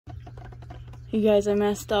You guys, I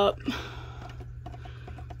messed up.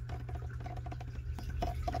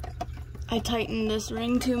 I tightened this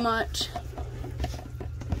ring too much.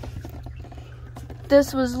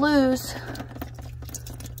 This was loose.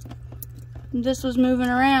 This was moving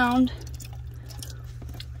around.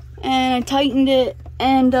 And I tightened it,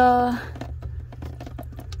 and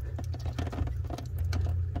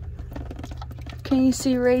can you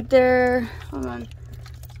see right there? Hold on.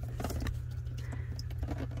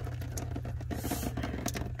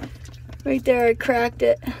 Right there, I cracked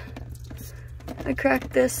it. I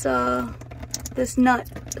cracked this this nut,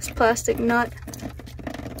 this plastic nut.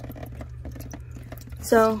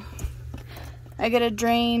 So I gotta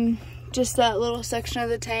drain just that little section of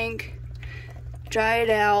the tank, dry it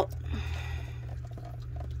out,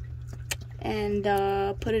 and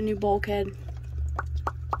put a new bulkhead.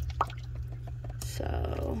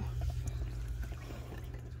 So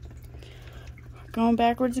going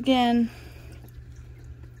backwards again.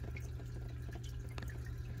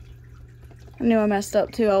 I knew I messed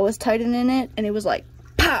up too. I was tightening it and it was like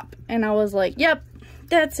pop, and I was like, yep,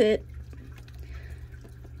 that's it.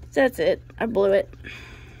 That's it. I blew it.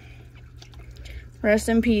 Rest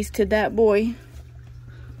in peace to that boy.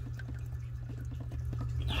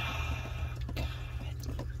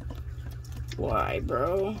 Why,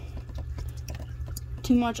 bro?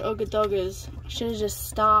 Too much Ogadogas. Should have just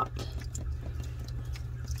stopped.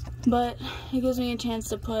 But it gives me a chance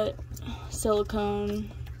to put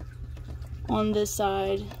silicone on this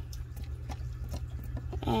side,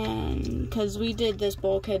 and because we did this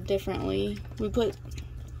bulkhead differently, we put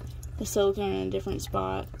the silicone in a different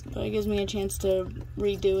spot, but it gives me a chance to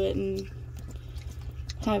redo it and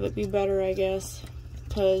have it be better, I guess,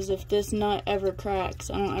 because if this nut ever cracks,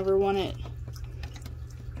 I don't ever want it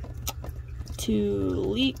to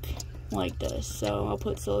leak like this. So I'll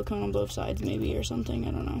put silicone on both sides maybe, or something,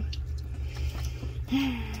 I don't know.